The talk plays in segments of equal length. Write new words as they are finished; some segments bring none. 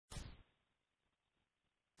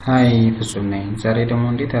ሃይ ፍጹም ነኝ። ዛሬ ደግሞ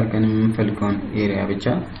እንዴት አድርገን የምንፈልገውን ኤሪያ ብቻ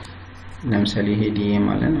ለምሳሌ ይሄ DEM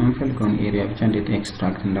አለን የምንፈልገውን ኤሪያ ብቻ እንዴት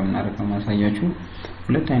ኤክስትራክት እንደምናደርገው ማሳያችሁ።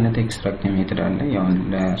 ሁለት አይነት ኤክስትራክቲንግ ሜተድ አለ። ያው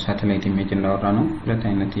ለሳተላይት ኢሜጅ እንዳወራ ነው። ሁለት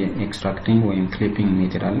አይነት የኤክስትራክቲንግ ወይም ክሊፒንግ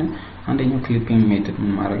ሜተድ አለ። አንደኛው ክሊፒንግ ሜተድ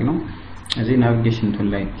ምን ማድረግ ነው? እዚህ ናቪጌሽን ቱል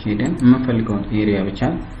ላይ ሄደን የምንፈልገውን ኤሪያ ብቻ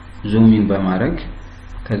ዙም ኢን በማድረግ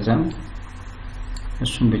ከዛም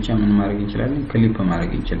እሱን ብቻ ምን ማድረግ እንችላለን? ክሊፕ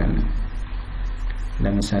ማድረግ እንችላለን።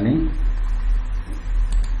 ለምሳሌ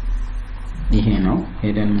ይሄ ነው።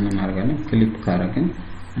 ሄደን ምን እናደርጋለን? ክሊፕ ካረግን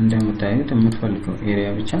እንደምታዩት የምትፈልገው ኤሪያ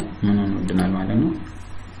ብቻ ምን ሆኖልናል ማለት ነው።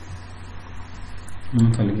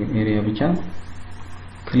 የምንፈልገው ኤሪያ ብቻ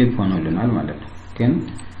ክሊፕ ሆኖልናል ማለት ነው። ግን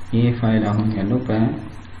ይሄ ፋይል አሁን ያለው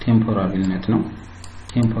በቴምፖራሪነት ነው።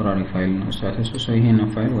 ቴምፖራሪ ፋይል ነው ስታተሱ። ሶ ይሄን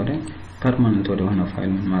ፋይል ወደ ፐርማነንት ወደ ሆነ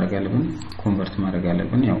ፋይል ማድረግ አለብን፣ ኮንቨርት ማድረግ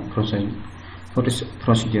አለብን። ያው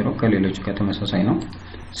ፕሮሲጀሩ ከሌሎች ጋር ተመሳሳይ ነው።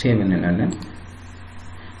 ሴቭ እንላለን።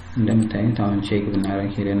 እንደምታዩት አሁን ቼክ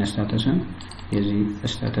ብናደርግ ሄደን ስታተስን የዚህ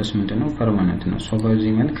ስታተስ ምንድነው? ፐርማነንት ነው። ሶ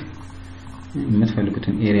በዚህ መልክ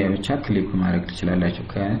የምትፈልጉትን ኤሪያ ብቻ ክሊፕ ማድረግ ትችላላችሁ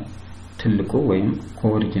ከትልቁ ወይም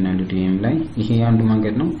ከኦሪጂናሉ DEM ላይ። ይሄ አንዱ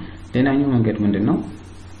መንገድ ነው። ሌላኛው መንገድ ምንድነው?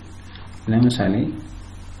 ለምሳሌ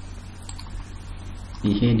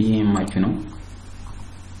ይሄ DEM ማች ነው።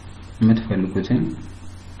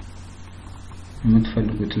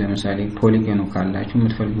 የምትፈልጉት ለምሳሌ ፖሊጎን ካላችሁ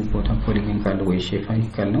የምትፈልጉት ቦታ ፖሊጎን ካለ ወይ ሼፕ ፋይል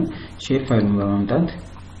ካለው ሼፕ ፋይሉን በማምጣት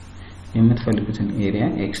የምትፈልጉትን ኤሪያ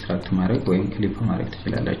ኤክስትራክት ማድረግ ወይም ክሊፕ ማድረግ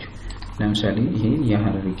ትችላላችሁ። ለምሳሌ ይሄ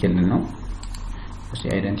የሐረሪ ክልል ነው። እሺ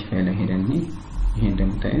አይደንቲፋይ ላይ ሄደን ይሄ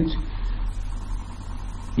እንደምታዩት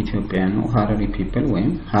ኢትዮጵያ ነው፣ ሐረሪ ፒፕል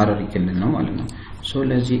ወይም ሐረሪ ክልል ነው ማለት ነው። ሶ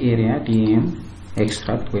ለዚህ ኤሪያ DEM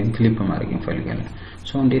ኤክስትራክት ወይም ክሊፕ ማድረግ እንፈልጋለን።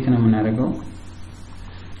 ሶ እንዴት ነው የምናደርገው?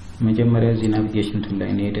 መጀመሪያ እዚህ ናቪጌሽን ቱል ላይ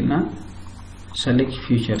እንሄድና ሰሌክት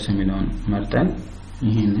ፊቸርስ የሚለውን መርጠን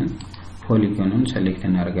ይሄንን ፖሊጎኑን ሰሌክት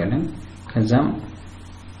እናደርጋለን።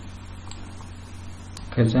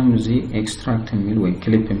 ከዛም እዚህ ኤክስትራክት የሚል ወይ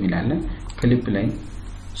ክሊፕ የሚል አለ። ክሊፕ ላይ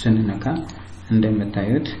ስንነካ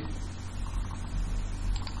እንደምታዩት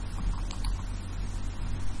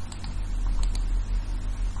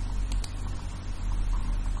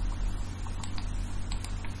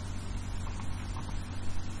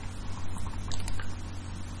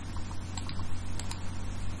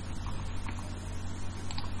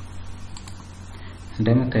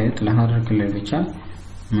እንደምታዩት ለሐረር ክልል ብቻ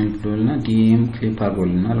ምን ብሎልና DEM ክሊፕ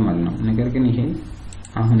አድርጎልናል ማለት ነው። ነገር ግን ይሄ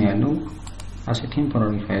አሁን ያለው አስ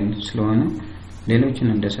ቴምፖራሪ ፋይል ስለሆነ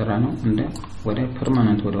ሌሎችን እንደሰራ ነው ወደ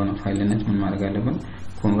ፐርማነንት ወደ ሆነ ፋይልነት ምን ማድረግ አለብን?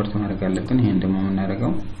 ኮንቨርት ማድረግ አለብን። ይሄን ደግሞ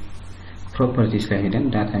የምናደርገው ፕሮፐርቲስ ላይ ሄደን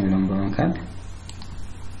ዳታ የሚለውን በመንካት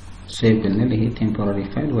ሴቭ ብንል ይሄ ቴምፖራሪ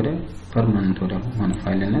ፋይል ወደ ፐርማነንት ወደ ሆነ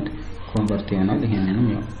ፋይልነት ኮንቨርት ይሆናል። ይሄንንም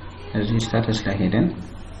ያው እዚህ ስታተስ ላይ ሄደን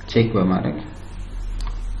ቼክ በማድረግ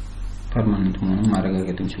ፐርማነንት መሆኑን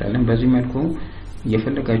ማረጋገጥ እንችላለን። በዚህ መልኩ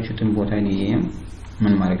የፈለጋችሁትን ቦታ DEM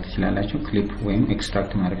ምን ማድረግ ትችላላችሁ? ክሊፕ ወይም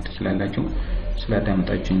ኤክስትራክት ማድረግ ትችላላችሁ።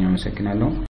 ስላዳመጣችሁኝ አመሰግናለሁ።